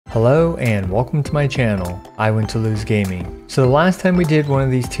Hello and welcome to my channel, I Went to Lose Gaming. So the last time we did one of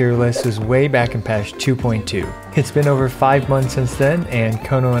these tier lists was way back in patch 2.2. It's been over 5 months since then and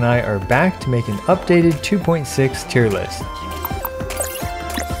Kono and I are back to make an updated 2.6 tier list.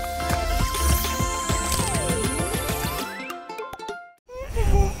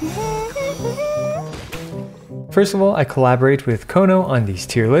 First of all, I collaborate with Kono on these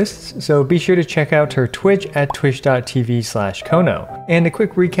tier lists, so be sure to check out her Twitch at twitch.tv/Kono. And a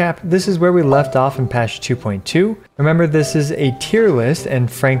quick recap, this is where we left off in patch 2.2. Remember, this is a tier list, and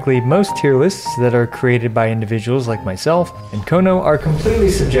frankly, most tier lists that are created by individuals like myself and Kono are completely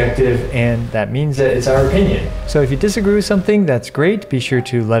subjective, and that means that it's our opinion. So if you disagree with something, that's great. Be sure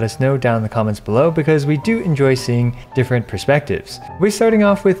to let us know down in the comments below because we do enjoy seeing different perspectives. We're starting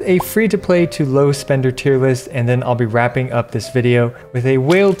off with a free-to-play to low spender tier list, and then I'll be wrapping up this video with a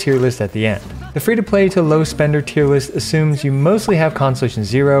whale tier list at the end. The free-to-play to low spender tier list assumes you mostly have Constellation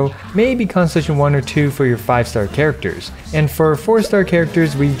 0, maybe Constellation 1 or 2 for your 5-star characters. And for 4-star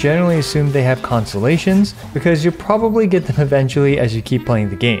characters, we generally assume they have constellations because you'll probably get them eventually as you keep playing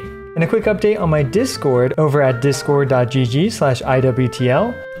the game. And a quick update on my Discord over at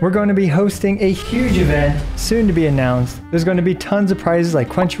discord.gg/IWTL. We're going to be hosting a huge event soon to be announced. There's going to be tons of prizes like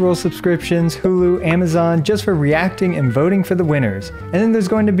Crunchyroll subscriptions, Hulu, Amazon, just for reacting and voting for the winners. And then there's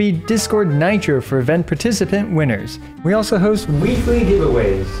going to be Discord Nitro for event participant winners. We also host weekly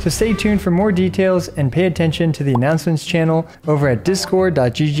giveaways. So stay tuned for more details and pay attention to the announcements channel over at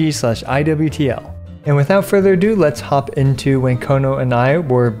discord.gg/IWTL. And without further ado, let's hop into when Kono and I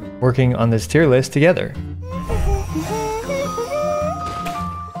were working on this tier list together.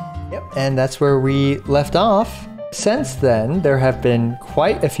 Yep, and that's where we left off. Since then, there have been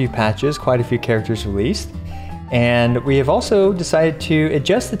quite a few patches, quite a few characters released. And we have also decided to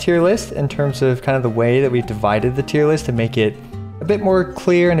adjust the tier list in terms of kind of the way that we've divided the tier list to make it a bit more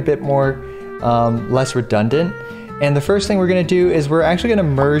clear and a bit more less redundant. And the first thing we're going to do is we're actually going to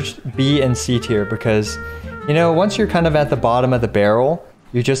merge B and C tier because, you know, once you're kind of at the bottom of the barrel,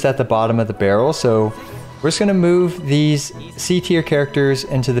 you're just at the bottom of the barrel. So we're just going to move these C tier characters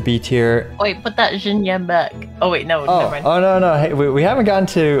into the B tier. Wait, put that Xinyan back. Oh wait, no, never mind. Oh no. Hey, we haven't gotten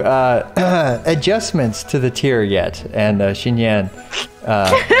to adjustments to the tier yet. And Xinyan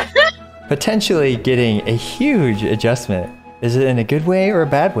potentially getting a huge adjustment. Is it in a good way or a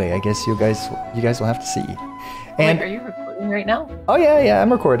bad way? I guess you guys will have to see. And wait, are you recording right now? Oh yeah,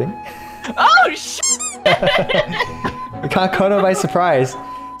 I'm recording. Oh shit! We caught Kono by surprise.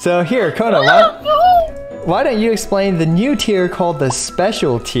 So here, Kono, why don't you explain the new tier called the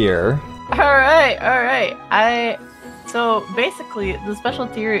special tier? All right. So basically, the special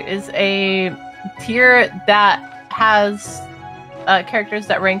tier is a tier that has characters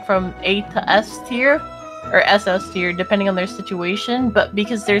that rank from A to S tier or SS tier, depending on their situation. But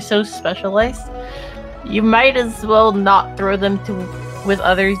because they're so specialized, you might as well not throw them with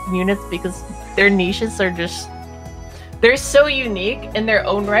other units because their niches are just, they're so unique in their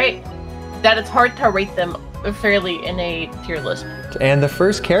own right that it's hard to rate them fairly in a tier list. And the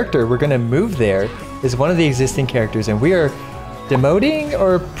first character we're going to move there is one of the existing characters, and we are demoting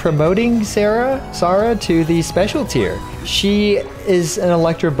or promoting Sarah to the special tier. She is an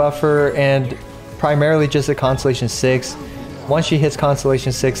Electro buffer and primarily just a Constellation 6. Once she hits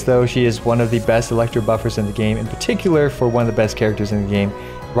Constellation 6 though, she is one of the best Electro buffers in the game, in particular for one of the best characters in the game,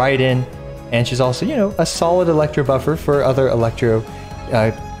 Raiden. And she's also, you know, a solid Electro buffer for other Electro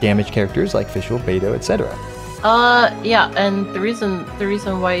damage characters like Fischl, Beidou, etc. Yeah, and the reason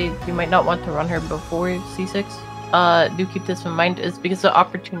why you might not want to run her before C6, do keep this in mind, is because the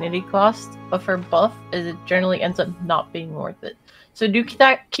opportunity cost of her buff is it generally ends up not being worth it. So do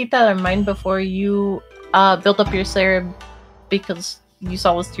keep that in mind before you build up your Sarah, because you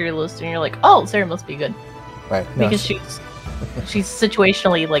saw this tier list and you're like, oh, Sarah must be good. Right. No. Because she's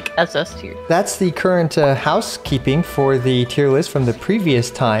situationally like SS tier. That's the current housekeeping for the tier list from the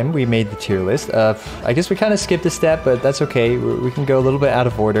previous time we made the tier list. I guess we kind of skipped a step, but that's okay. We can go a little bit out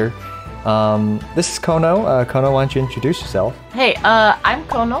of order. This is Kono. Kono, why don't you introduce yourself? Hey, I'm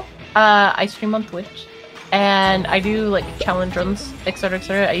Kono. I stream on Twitch. And I do like challenge runs, etc,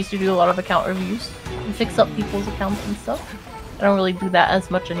 etc. I used to do a lot of account reviews and fix up people's accounts and stuff. I don't really do that as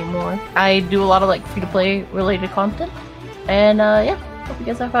much anymore. I do a lot of like free-to-play related content. And yeah, hope you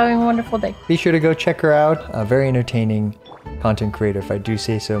guys are having a wonderful day. Be sure to go check her out. A very entertaining content creator, if I do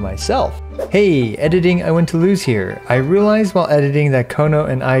say so myself. Hey, editing I Went to Lose here. I realized while editing that Kono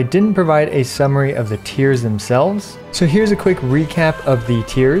and I didn't provide a summary of the tiers themselves. So here's a quick recap of the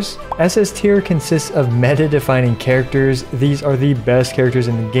tiers. SS tier consists of meta-defining characters. These are the best characters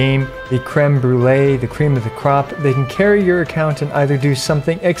in the game, the creme brulee, the cream of the crop. They can carry your account and either do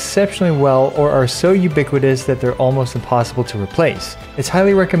something exceptionally well or are so ubiquitous that they're almost impossible to replace. It's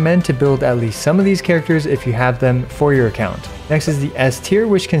highly recommended to build at least some of these characters if you have them for your account. Next is the S tier,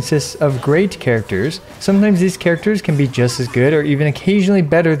 which consists of great characters. Sometimes these characters can be just as good or even occasionally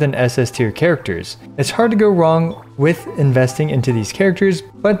better than SS tier characters. It's hard to go wrong with investing into these characters,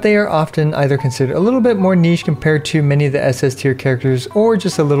 but they are often either considered a little bit more niche compared to many of the SS tier characters or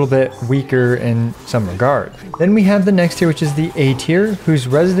just a little bit weaker in some regard. Then we have the next tier, which is the A tier, whose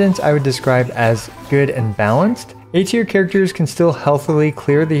residents I would describe as good and balanced. A-tier characters can still healthily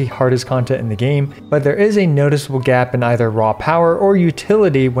clear the hardest content in the game, but there is a noticeable gap in either raw power or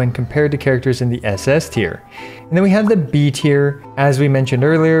utility when compared to characters in the SS tier. And then we have the B tier. As we mentioned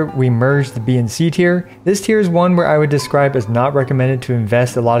earlier, we merged the B and C tier. This tier is one where I would describe as not recommended to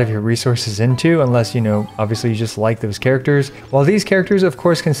invest a lot of your resources into unless, obviously you just like those characters. While these characters of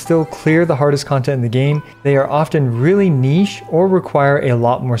course can still clear the hardest content in the game, they are often really niche or require a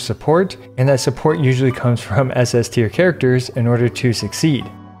lot more support, and that support usually comes from SS tier characters in order to succeed.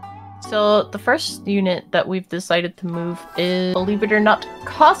 So the first unit that we've decided to move is, believe it or not,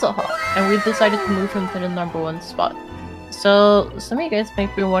 Kazuha, and we've decided to move him to the #1 spot. So some of you guys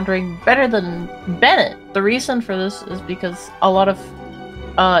might be wondering, better than Bennett. The reason for this is because a lot of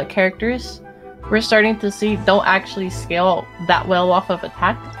characters we're starting to see don't actually scale that well off of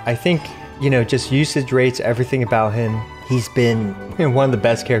attack. I think, just usage rates, everything about him, he's been one of the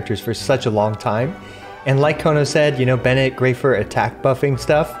best characters for such a long time. And like Kono said, Bennett, great for attack buffing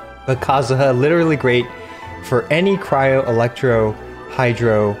stuff. But Kazuha, literally great for any cryo, electro,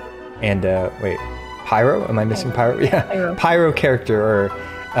 hydro, and pyro? Am I missing pyro? Yeah, pyro character,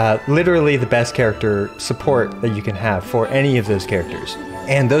 or literally the best character support that you can have for any of those characters.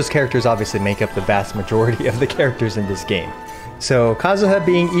 And those characters obviously make up the vast majority of the characters in this game. So Kazuha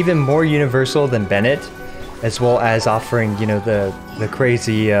being even more universal than Bennett, as well as offering, the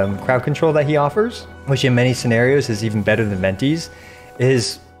crazy crowd control that he offers, which in many scenarios is even better than Venti's,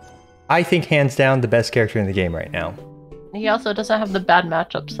 is, I think, hands down the best character in the game right now. He also doesn't have the bad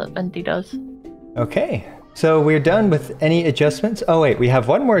matchups that Venti does. Okay, so we're done with any adjustments. Oh wait, we have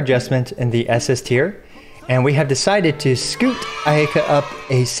one more adjustment in the SS tier, and we have decided to scoot Ayaka up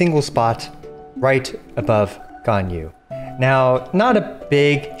a single spot right above Ganyu. Now, not a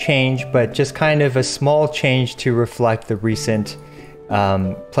big change, but just kind of a small change to reflect the recent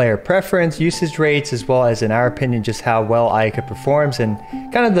player preference, usage rates, as well as, in our opinion, just how well Ayaka performs and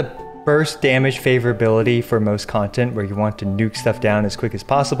kind of the burst damage favorability for most content where you want to nuke stuff down as quick as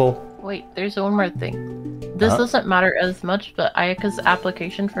possible. Wait, there's one more thing. This doesn't matter as much, but Ayaka's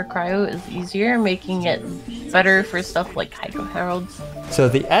application for cryo is easier, making it better for stuff like Hydro Heralds. So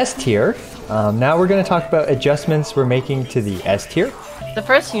the S tier, now we're going to talk about adjustments we're making to the S tier. The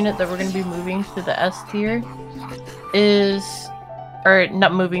first unit that we're going to be moving to the S tier is, or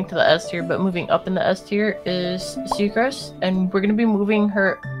not moving to the S tier, but moving up in the S tier is Sucrose, and we're going to be moving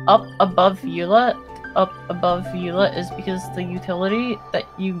her up above Eula. Up above Eula is because the utility that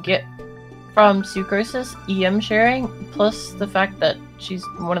you get from Sucrose's EM sharing, plus the fact that she's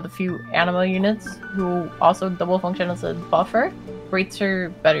one of the few animo units who also double function as a buffer, rates her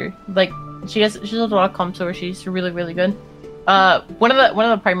better. Like, she's a lot of comps where she's really, really good. One of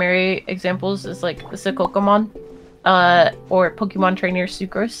the primary examples is like Sukokomon, or Pokemon Trainer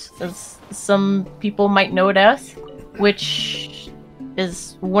Sucrose, as some people might know it as, which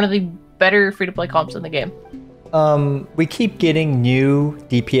is one of the better free-to-play comps in the game. We keep getting new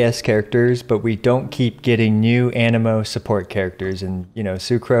DPS characters, but we don't keep getting new Animo support characters. And,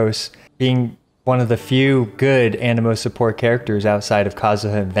 Sucrose being one of the few good Animo support characters outside of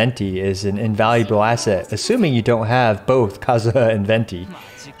Kazuha and Venti is an invaluable asset, assuming you don't have both Kazuha and Venti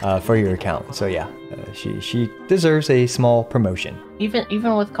for your account. So yeah, she deserves a small promotion. Even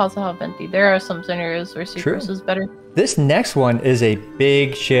with Kazuha and Venti, there are some scenarios where Sucrose is better. This next one is a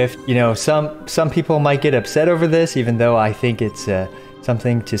big shift. Some people might get upset over this, even though I think it's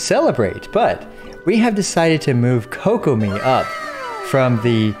something to celebrate. But we have decided to move Kokomi up from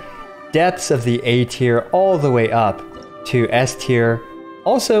the depths of the A tier all the way up to S tier,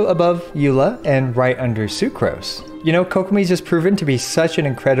 also above Eula and right under Sucrose. Kokomi's just proven to be such an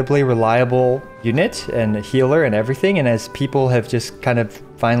incredibly reliable unit and a healer and everything, and as people have just kind of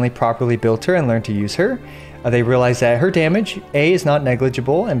finally properly built her and learned to use her, they realize that her damage, A, is not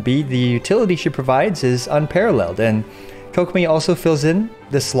negligible, and B, the utility she provides is unparalleled. And Kokomi also fills in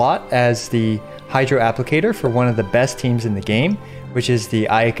the slot as the Hydro Applicator for one of the best teams in the game, which is the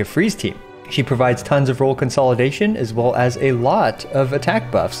Ayaka Freeze team. She provides tons of role consolidation as well as a lot of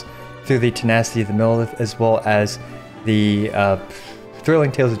attack buffs through the Tenacity of the Millith as well as the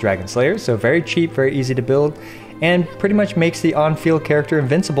Thrilling Tales of Dragon Slayer. So very cheap, very easy to build, and pretty much makes the on-field character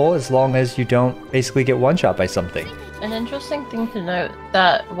invincible as long as you don't basically get one-shot by something. An interesting thing to note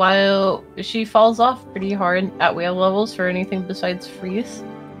that while she falls off pretty hard at whale levels for anything besides freeze,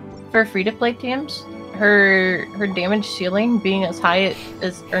 for free-to-play teams, her damage ceiling being as high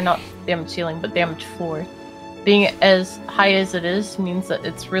as, or not damage ceiling, but damage floor, being as high as it is means that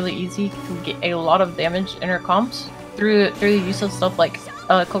it's really easy to get a lot of damage in her comps through the use of stuff like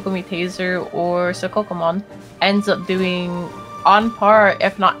Kokomi Taser or Sokokomon. Ends up doing on par,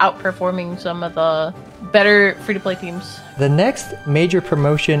 if not outperforming some of the better free-to-play teams. The next major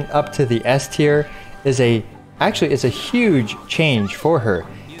promotion up to the S tier is actually it's a huge change for her.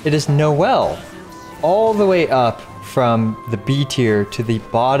 It is Noelle, all the way up from the B tier to the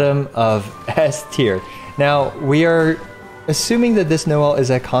bottom of S tier. Now, we are assuming that this Noelle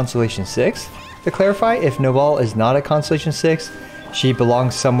is at Constellation 6. To clarify, if Noelle is not at Constellation 6, she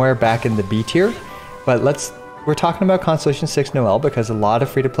belongs somewhere back in the B tier. But we're talking about Constellation 6 Noelle because a lot of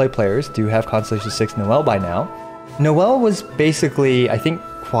free-to-play players do have Constellation 6 Noelle by now. Noelle was basically, I think,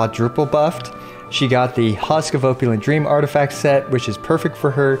 quadruple buffed. She got the Husk of Opulent Dream artifact set, which is perfect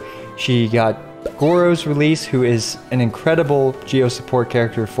for her. She got Goro's release, who is an incredible Geo support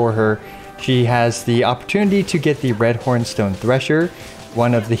character for her. She has the opportunity to get the Red Hornstone Thresher,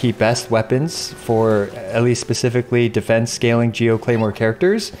 one of the best weapons for at least specifically defense scaling Geo Claymore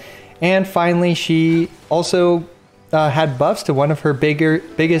characters. And finally, she also had buffs to one of her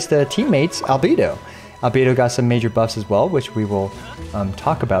biggest teammates, Albedo. Albedo got some major buffs as well, which we will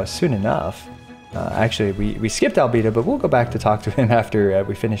talk about soon enough. Actually, we skipped Albedo, but we'll go back to talk to him after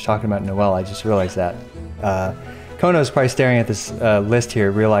we finish talking about Noelle. I just realized that. Kono's probably staring at this list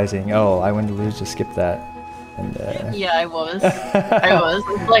here, realizing, oh, I went to lose, just skip that. And, yeah, I was.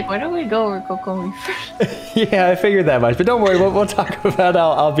 It's like, why don't we go over Kokomi first? Yeah, I figured that much. But don't worry, we'll talk about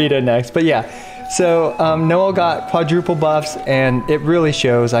Albedo next. But yeah, so Noelle got quadruple buffs, and it really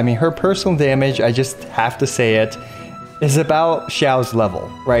shows. I mean, her personal damage, I just have to say it, is about Xiao's level,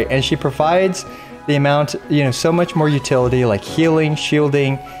 right? And she provides the amount, so much more utility, like healing,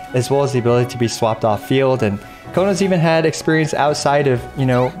 shielding, as well as the ability to be swapped off field. And Kono's even had experience outside of,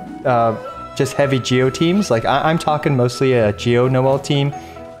 just heavy Geo teams. Like I'm talking mostly a Geo Noelle team,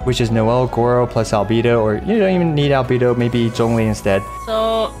 which is Noelle, Goro plus Albedo, or you don't even need Albedo, maybe Zhongli instead.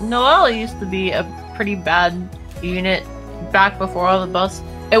 So Noelle used to be a pretty bad unit back before all the buffs.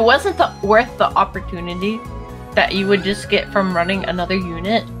 It wasn't worth the opportunity that you would just get from running another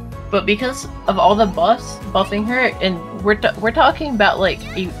unit, but because of all the buffs buffing her, and we're talking about like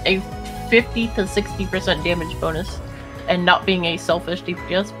a 50 to 60% damage bonus, and not being a selfish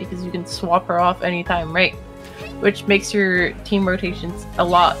DPS because you can swap her off anytime, right? Which makes your team rotations a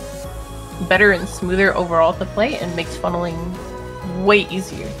lot better and smoother overall to play, and makes funneling way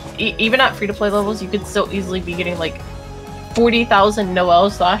easier. Even at free-to-play levels, you could so easily be getting like 40,000 Noelle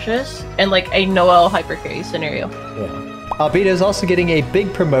slashes and like a Noelle hypercarry scenario. Yeah. Albedo is also getting a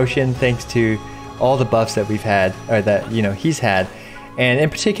big promotion thanks to all the buffs that we've had, or that he's had. And in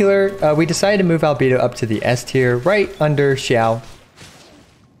particular, we decided to move Albedo up to the S tier, right under Xiao.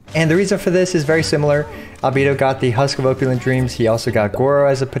 And the reason for this is very similar. Albedo got the Husk of Opulent Dreams. He also got Goro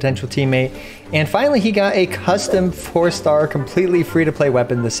as a potential teammate. And finally, he got a custom 4-star, completely free-to-play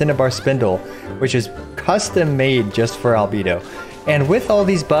weapon, the Cinnabar Spindle, which is custom made just for Albedo. And with all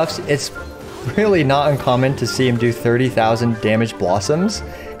these buffs, it's really not uncommon to see him do 30,000 damage blossoms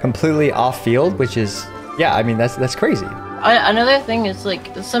completely off field, which is, yeah, I mean, that's crazy. Another thing is, like,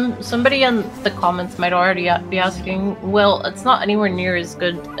 somebody in the comments might already be asking, well, it's not anywhere near as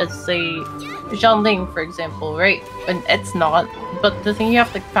good as, say, Zhangling, for example, right? And it's not. But the thing you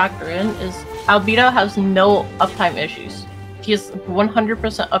have to factor in is Albedo has no uptime issues. He has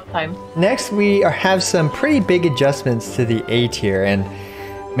 100% uptime. Next, we have some pretty big adjustments to the A tier, and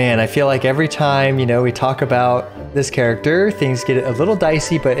man, I feel like every time, we talk about this character, things get a little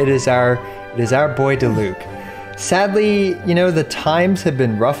dicey, but it is our boy Diluc. Sadly, the times have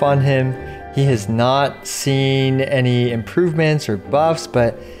been rough on him. He has not seen any improvements or buffs,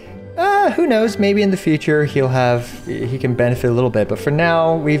 but who knows, maybe in the future he can benefit a little bit. But for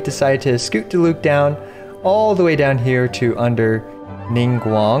now, we've decided to scoot Diluc down all the way down here to under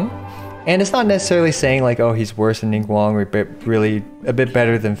Ningguang. And it's not necessarily saying like, oh, he's worse than Ningguang or really a bit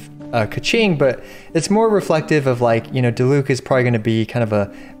better than Keqing, but it's more reflective of like, Diluc is probably going to be kind of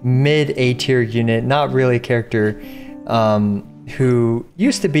a mid A tier unit, not really a character who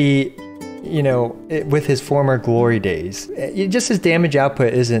used to be, with his former glory days. Just his damage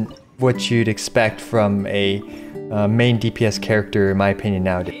output isn't what you'd expect from a main DPS character, in my opinion,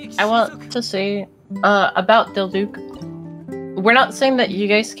 nowadays. I want to say about Dilduke. We're not saying that you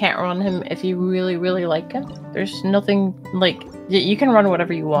guys can't run him if you really, really like him. There's nothing like you can run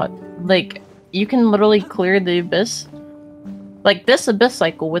whatever you want. Like you can literally clear the abyss, like this abyss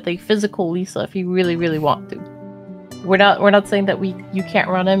cycle with a physical Lisa if you really, really want to. We're not saying that you can't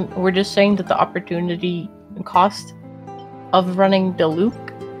run him. We're just saying that the opportunity cost of running Dilduke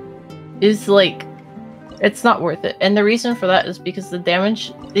is like it's not worth it. And the reason for that is because the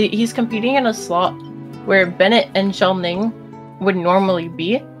damage he's competing in a slot where Bennett and Xiao Ning would normally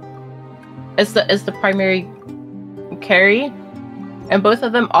be as the primary carry, and both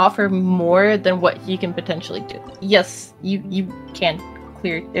of them offer more than what he can potentially do. Yes, you can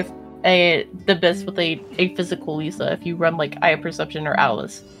clear if the abyss with a physical Lisa if you run like Eye of Perception or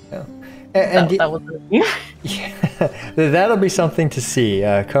Alice. Yeah. That was it. Yeah, that'll be something to see.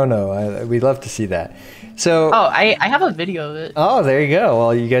 Kono, we'd love to see that. So, I have a video of it. Oh, there you go.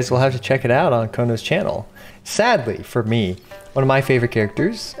 Well, you guys will have to check it out on Kono's channel. Sadly, for me, one of my favorite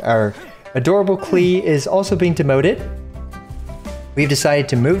characters, our adorable Klee, is also being demoted. We've decided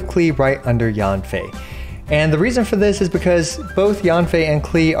to move Klee right under Yanfei. And the reason for this is because both Yanfei and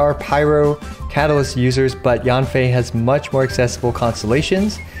Klee are Pyro Catalyst users, but Yanfei has much more accessible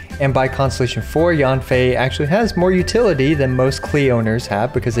constellations. And by Constellation 4, Yanfei actually has more utility than most Klee owners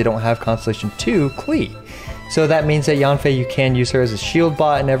have because they don't have Constellation 2 Klee. So that means that Yanfei, you can use her as a shield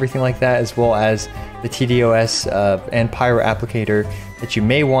bot and everything like that, as well as the TDOS and Pyro applicator that you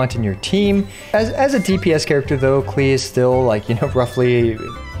may want in your team. As a DPS character though, Klee is still like, you know, roughly...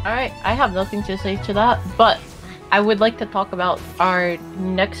 Alright, I have nothing to say to that, but I would like to talk about our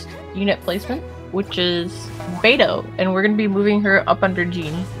next unit placement, which is Beto, and we're going to be moving her up under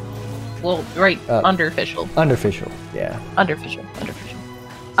Jean. Well, right, under official. Under official, yeah. Under official.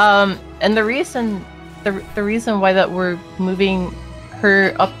 And the reason why that we're moving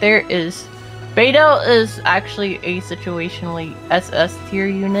her up there is Beto is actually a situationally SS tier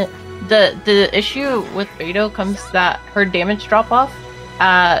unit. The issue with Beto comes that her damage drop off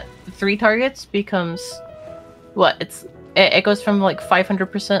at 3 targets becomes what? It goes from like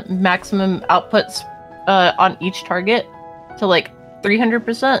 500% maximum outputs on each target to like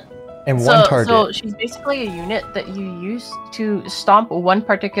 300%. And one target. So she's basically a unit that you use to stomp one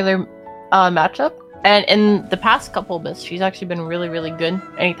particular matchup. And in the past couple of bits, she's actually been really, really good.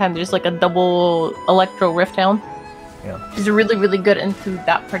 Anytime there's like a double Electro Rift Hound, yeah, she's really, really good into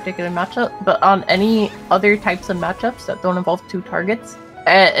that particular matchup. But on any other types of matchups that don't involve 2 targets,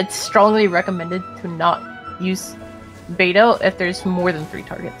 it's strongly recommended to not use Beto if there's more than 3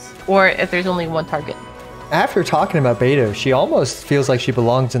 targets, or if there's only 1 target. After talking about Beto, she almost feels like she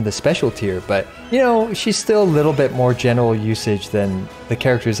belongs in the special tier, but you know, she's still a little bit more general usage than the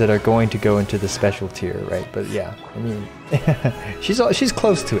characters that are going to go into the special tier, right? But yeah, I mean, she's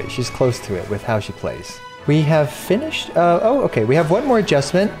close to it. She's close to it with how she plays. We have finished. Oh, okay. We have one more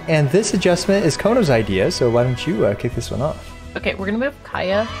adjustment, and this adjustment is Kono's idea. So why don't you kick this one off? Okay, we're gonna move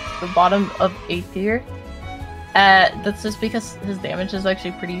Kaya to the bottom of A tier. That's just because his damage is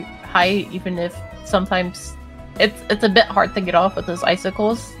actually pretty high, even if sometimes it's a bit hard to get off with his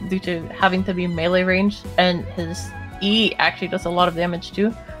icicles due to having to be melee range, and his E actually does a lot of damage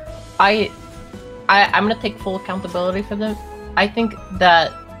too. I'm gonna take full accountability for them. I think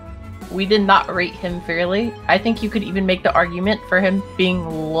that we did not rate him fairly. I think you could even make the argument for him being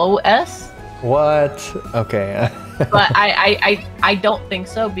low S. What? Okay. But I don't think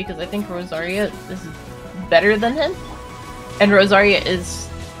so, because I think Rosaria is better than him, and Rosaria is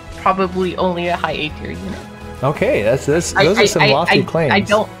probably only a high A tier unit. Okay, those are some lofty claims. I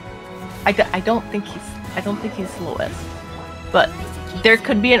don't think he's low S, but there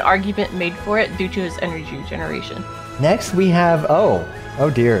could be an argument made for it due to his energy regeneration. Next we have oh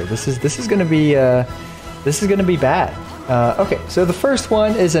dear, this is gonna be bad. Okay, so the first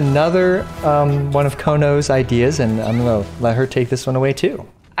one is another one of Kono's ideas, and I'm gonna let her take this one away too.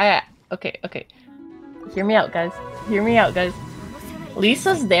 Okay. Hear me out, guys.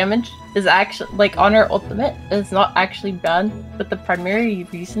 Lisa's damage is actually, like, on her ultimate, is not actually bad, but the primary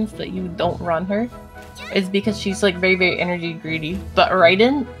reasons that you don't run her is because she's, like, very, very energy greedy. But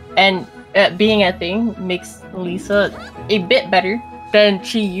Raiden and being a thing makes Lisa a bit better than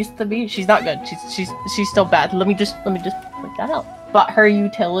she used to be. She's not good. She's still bad. Let me just point that out. But her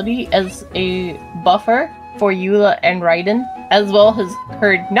utility as a buffer for Eula and Raiden, as well as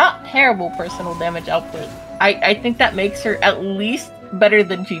her not terrible personal damage output, I think that makes her at least better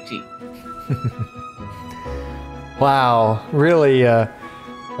than Chi-Chi. Wow, really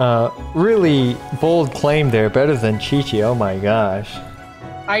really bold claim there. Better than Chi-Chi. Oh my gosh.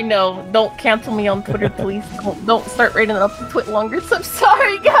 I know. Don't cancel me on Twitter, please. Don't start rating up the Twit longers. I'm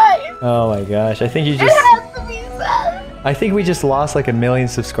sorry, guys. Oh my gosh, I think you It just... has to be said. I think we just lost like 1 million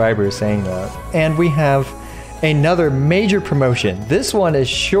subscribers saying that. And we have another major promotion. This one is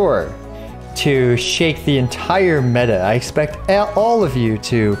sure to shake the entire meta. I expect all of you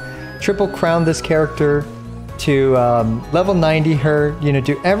to triple crown this character, to level 90 her, you know,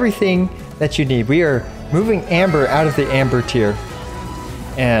 do everything that you need. We are moving Amber out of the Amber tier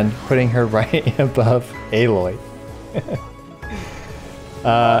and putting her right above Aloy.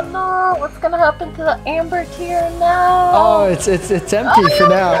 No, what's gonna happen to the Amber tier now? Oh, it's empty for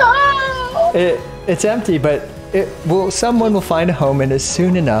now. No. It's empty, but someone will find a home, and it's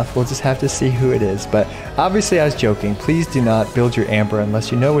soon enough. We'll just have to see who it is. But obviously, I was joking. Please do not build your Amber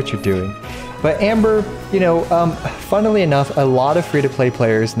unless you know what you're doing. But Amber, you know, funnily enough, a lot of free-to-play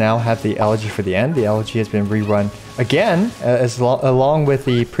players now have the elegy for the end. The elegy has been rerun again, along with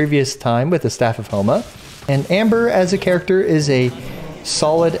the previous time with the Staff of Homa. And Amber, as a character, is a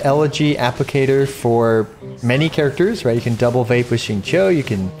solid elegy applicator for many characters, right? You can double vape with Xingqiu. You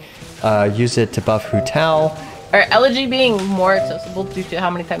can use it to buff Hu Tao. Our elegy being more accessible due to how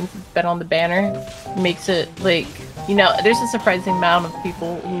many times it's been on the banner makes it like, you know, there's a surprising amount of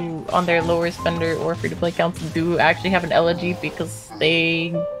people who on their lower spender or free-to-play accounts do actually have an elegy because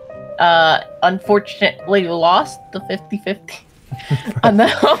they unfortunately lost the 50-50 on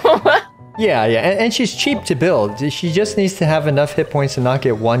the Yeah, and she's cheap to build. She just needs to have enough hit points to not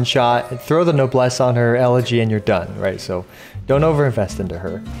get one shot, throw the noblesse on her elegy, and you're done, right? So don't overinvest into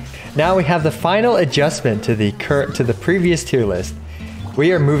her. Now we have the final adjustment to the previous tier list.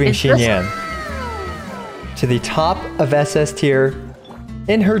 We are moving Xinyan to the top of SS tier.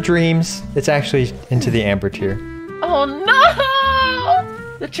 In her dreams, it's actually into the Amber tier. Oh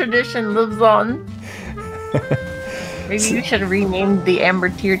no! The tradition lives on. Maybe you should rename the Amber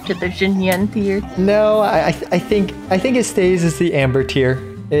tier to the Xinyan tier. No, I think it stays as the Amber tier.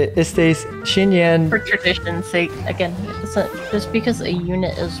 It stays Xinyan. For tradition's sake, again, just because a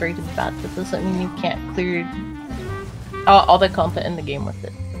unit is rated bad, that doesn't mean you can't clear all the content in the game with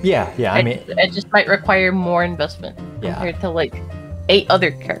it. Yeah, I mean... It just might require more investment compared to, like, 8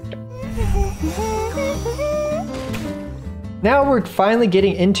 other characters. Now we're finally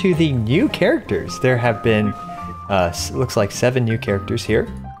getting into the new characters. There have been, looks like 7 new characters here.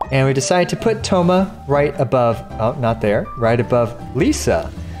 And we decided to put Thoma right above, oh, not there, right above Lisa.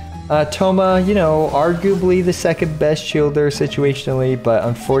 Thoma, you know, arguably the second best shielder situationally, but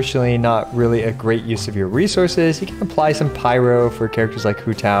unfortunately not really a great use of your resources. You can apply some pyro for characters like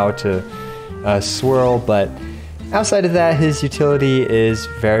Hu Tao to swirl, but outside of that, his utility is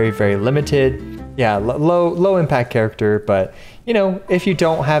very, very limited. Yeah, low impact character, but you know, if you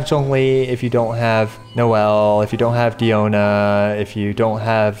don't have Zhongli, if you don't have Noelle, if you don't have Diona, if you don't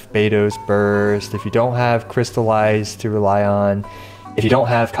have Beto's Burst, if you don't have Crystallize to rely on, if you don't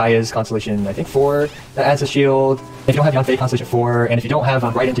have Kaya's Constellation, I think 4 that adds a shield, if you don't have Yanfei Constellation 4, and if you don't have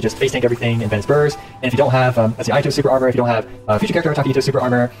Raiden to just face tank everything in Venice Burst, and if you don't have Aito's Super Armor, if you don't have future character Takeito's Super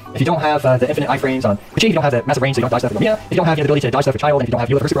Armor, if you don't have the infinite iframes on Kuchi, if you don't have the massive range so you don't dodge stuff with Lumia, if you don't have the ability to dodge stuff with Child, and if you don't have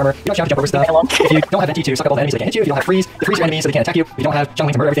Eula for Super Armor, you don't have to jump over stuff, if you don't have Venti to suck up all the enemies that can hit you, if you don't have Freeze, to freeze your enemies so they can't attack you, if you don't have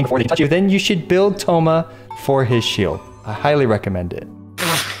Zhongli to murder everything before they can touch you, then you should build Thoma for his shield. I highly recommend it.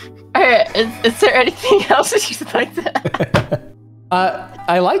 Alright, is there anything else that you should like to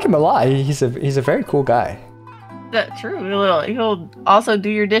I like him a lot. He's a very cool guy. That's true. He'll also do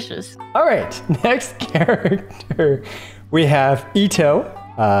your dishes. All right, next character we have Ito.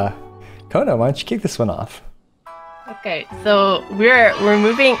 Kono, why don't you kick this one off? Okay, so we're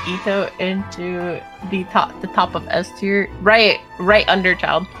moving Ito into the top of S tier, right under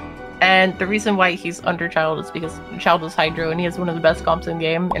Child. And the reason why he's under Child is because Child is Hydro and he has one of the best comps in the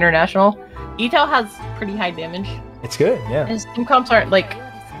game, International. Ito has pretty high damage. It's good, yeah. His team comps aren't like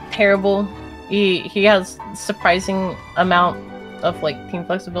terrible. He has surprising amount of like team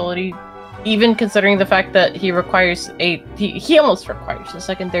flexibility, even considering the fact that he requires he almost requires a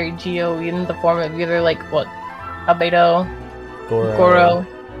secondary Geo in the form of either like what, Albedo, Goro.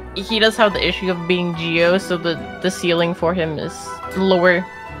 He does have the issue of being Geo, so the ceiling for him is lower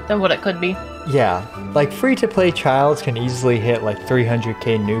than what it could be. Yeah, like free-to-play Childs can easily hit like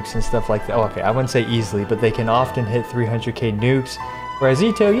 300k nukes and stuff like that. Oh, okay, I wouldn't say easily, but they can often hit 300k nukes. Whereas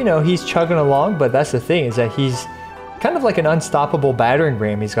Ito, you know, he's chugging along, but that's the thing, is that he's kind of like an unstoppable battering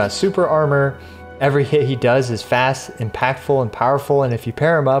ram. He's got super armor. Every hit he does is fast, impactful, and powerful. And if you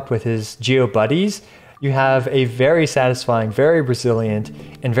pair him up with his Geo buddies, you have a very satisfying, very resilient,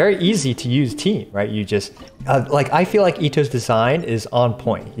 and very easy to use team, right? You just, like, I feel like Ito's design is on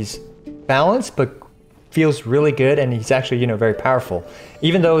point. He's balanced, but feels really good, and he's actually, you know, very powerful.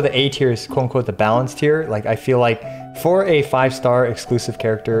 Even though the A tier is quote unquote the balanced tier, like I feel like for a 5-star exclusive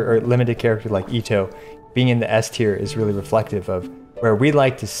character or limited character like Ito, being in the S tier is really reflective of where we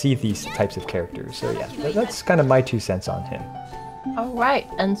like to see these types of characters. So yeah, that's kind of my 2 cents on him. All right,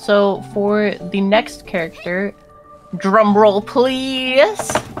 and so for the next character, drum roll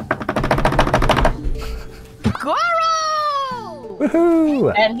please. Goro!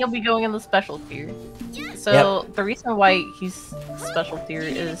 Woohoo! And he'll be going in the special tier. So the reason why he's special tier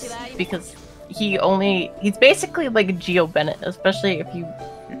is because he's basically like a Geo Bennett, especially if you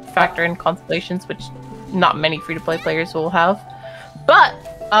factor in constellations, which not many free-to-play players will have. But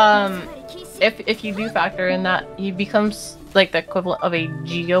if you do factor in that, he becomes like the equivalent of a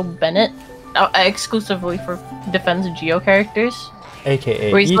Geo Bennett, exclusively for defense Geo characters.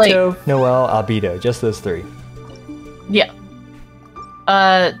 AKA Ito, like, Noelle, Albedo, just those 3. Yeah.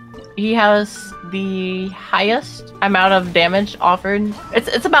 He has the highest amount of damage offered.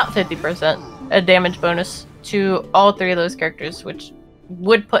 It's about 50% a damage bonus to all 3 of those characters, which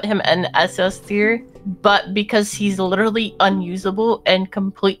would put him in SS tier. But because he's literally unusable and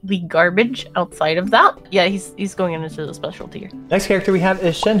completely garbage outside of that, yeah, he's going into the special tier. Next character we have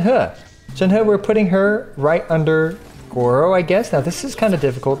is Shenhe. Shenhe, we're putting her right under Goro, I guess. Now this is kind of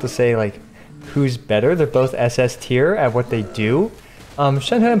difficult to say like who's better. They're both SS tier at what they do.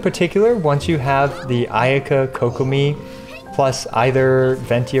 Shenhe in particular, once you have the Ayaka Kokomi plus either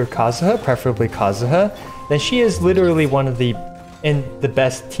Venti or Kazuha, preferably Kazuha, then she is literally one of the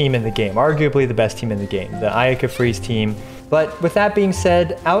best team in the game, arguably the best team in the game, the Ayaka Freeze team. But with that being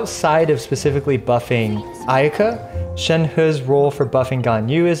said, outside of specifically buffing Ayaka, Shenhe's role for buffing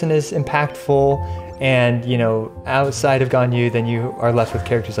Ganyu isn't as impactful. And, you know, outside of Ganyu, then you are left with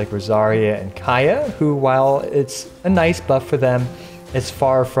characters like Rosaria and Kaya, who, while it's a nice buff for them, it's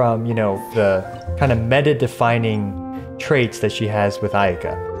far from, you know, the kind of meta-defining traits that she has with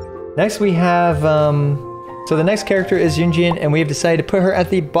Ayaka. Next we have, so the next character is Yunjin, and we have decided to put her at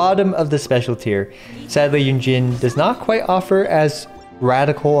the bottom of the special tier. Sadly, Yunjin does not quite offer as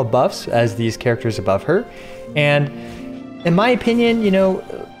radical a buffs as these characters above her. And in my opinion, you know,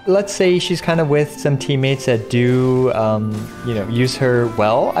 let's say she's kind of with some teammates that do, you know, use her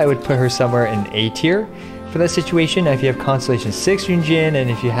well. I would put her somewhere in A tier for that situation. Now, if you have Constellation 6 Yunjin, and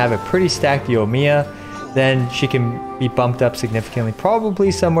if you have a pretty stacked Yoimiya, then she can be bumped up significantly,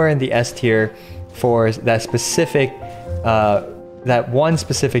 probably somewhere in the S tier for that specific, that one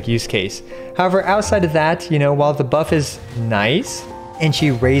specific use case. However, outside of that, you know, while the buff is nice, and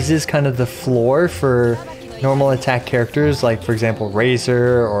she raises kind of the floor for normal attack characters, like for example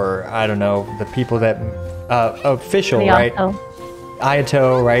Razor, or I don't know, the people that official, right?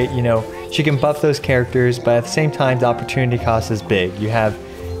 Ayato, right? You know, she can buff those characters, but at the same time the opportunity cost is big. You have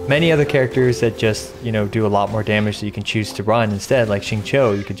many other characters that just, you know, do a lot more damage that you can choose to run instead, like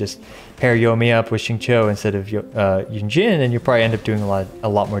Xingqiu. You could just pair Yomi up with Xingqiu instead of Yunjin, and you probably end up doing a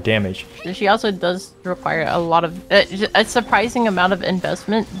lot more damage. She also does require a lot of a surprising amount of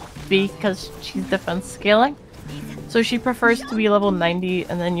investment because she's defense scaling. So she prefers to be level 90,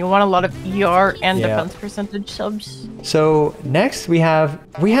 and then you want a lot of ER and defense percentage subs. So next we have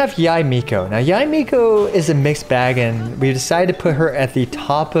Yae Miko. Now Yae Miko is a mixed bag, and we decided to put her at the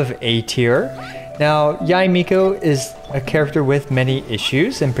top of A tier. Now Yae Miko is a character with many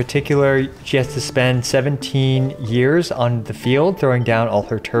issues. In particular, she has to spend 17 years on the field throwing down all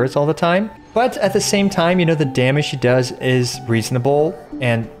her turrets all the time. But at the same time, you know, the damage she does is reasonable,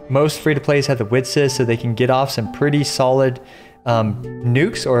 and most free-to-plays have the Witsys, so they can get off some pretty solid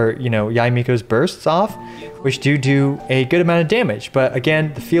nukes, or, you know, Yae Miko's bursts off, which do a good amount of damage. But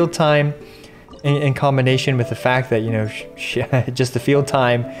again, the field time, in combination with the fact that, you know, just the field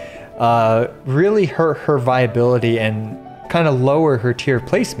time really hurt her viability and kind of lower her tier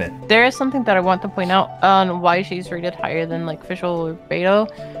placement. There is something that I want to point out on why she's rated higher than like Fischl or Beto.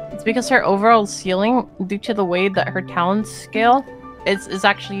 It's because her overall ceiling, due to the way that her talents scale, is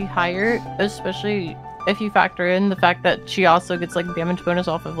actually higher, especially if you factor in the fact that she also gets like damage bonus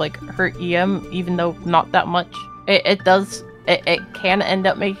off of like her EM, even though not that much. It can end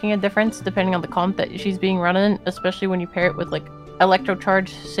up making a difference depending on the comp that she's being run in, especially when you pair it with like Electrocharge.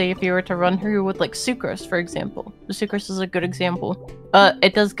 Say if you were to run her with like Sucrose, for example. The Sucrose is a good example.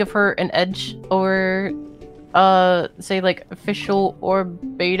 It does give her an edge over say like Fischl or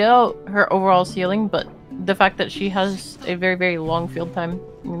Beta, her overall ceiling, but the fact that she has a very, very long field time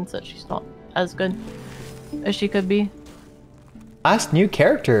means that she's not as good as she could be. Last new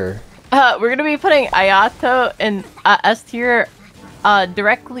character. We're gonna be putting Ayato in S tier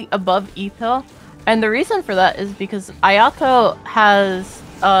directly above Ito. And the reason for that is because Ayato has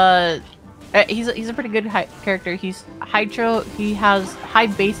He's a pretty good character. He's Hydro. He has high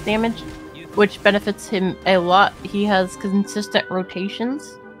base damage, which benefits him a lot. He has consistent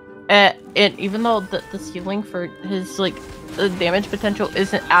rotations, and even though the ceiling for his the damage potential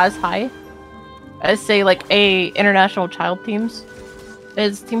isn't as high as say like a international child teams,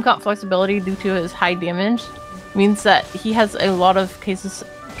 his team comp flexibility due to his high damage means that he has a lot of case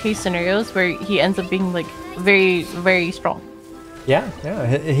scenarios where he ends up being like very, very strong. Yeah,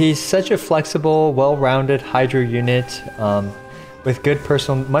 he's such a flexible, well-rounded Hydro unit with good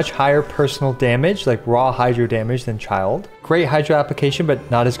much higher personal damage, like raw Hydro damage than Child. Great Hydro application, but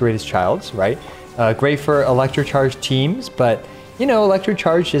not as great as Child's, right? Great for Electro Charge teams, but you know, Electro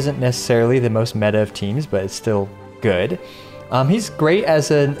Charge isn't necessarily the most meta of teams, but it's still good. He's great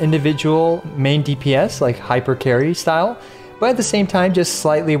as an individual main DPS, like Hyper Carry style, but at the same time, just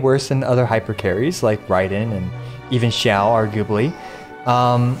slightly worse than other Hyper Carries, like Raiden and even Xiao, arguably.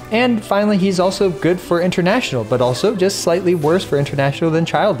 And finally, he's also good for international, but also just slightly worse for international than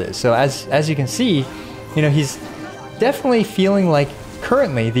Child is. So as you can see, you know, he's definitely feeling like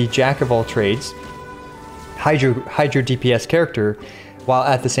currently the jack of all trades, Hydro DPS character, while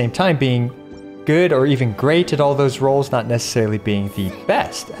at the same time being good or even great at all those roles, not necessarily being the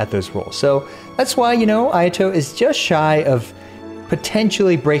best at those roles. So that's why, you know, Ayato is just shy of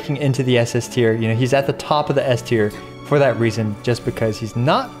potentially breaking into the SS tier. You know, he's at the top of the S tier for that reason, just because he's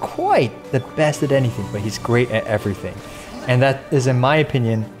not quite the best at anything, but he's great at everything. And that is, in my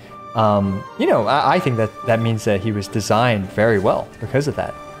opinion, you know, I think that means that he was designed very well because of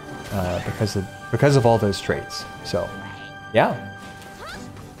that, because of all those traits. So, yeah.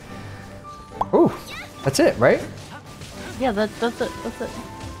 Ooh, that's it, right? Yeah, that's it. That's it.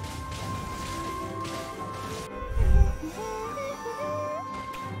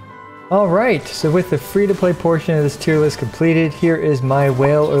 Alright, so with the free-to-play portion of this tier list completed, here is my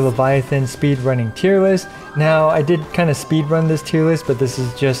Whale or Leviathan speedrunning tier list. Now, I did kind of speedrun this tier list, but this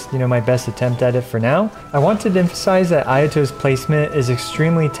is just, you know, my best attempt at it for now. I wanted to emphasize that Ayato's placement is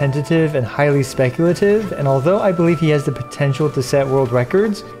extremely tentative and highly speculative, and although I believe he has the potential to set world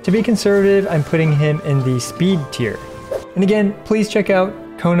records, to be conservative, I'm putting him in the speed tier. And again, please check out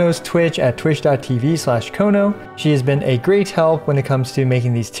Kono's Twitch at twitch.tv/Kono. She has been a great help when it comes to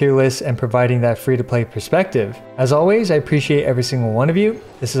making these tier lists and providing that free-to-play perspective. As always, I appreciate every single one of you.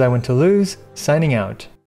 This is I Want to Lose, signing out.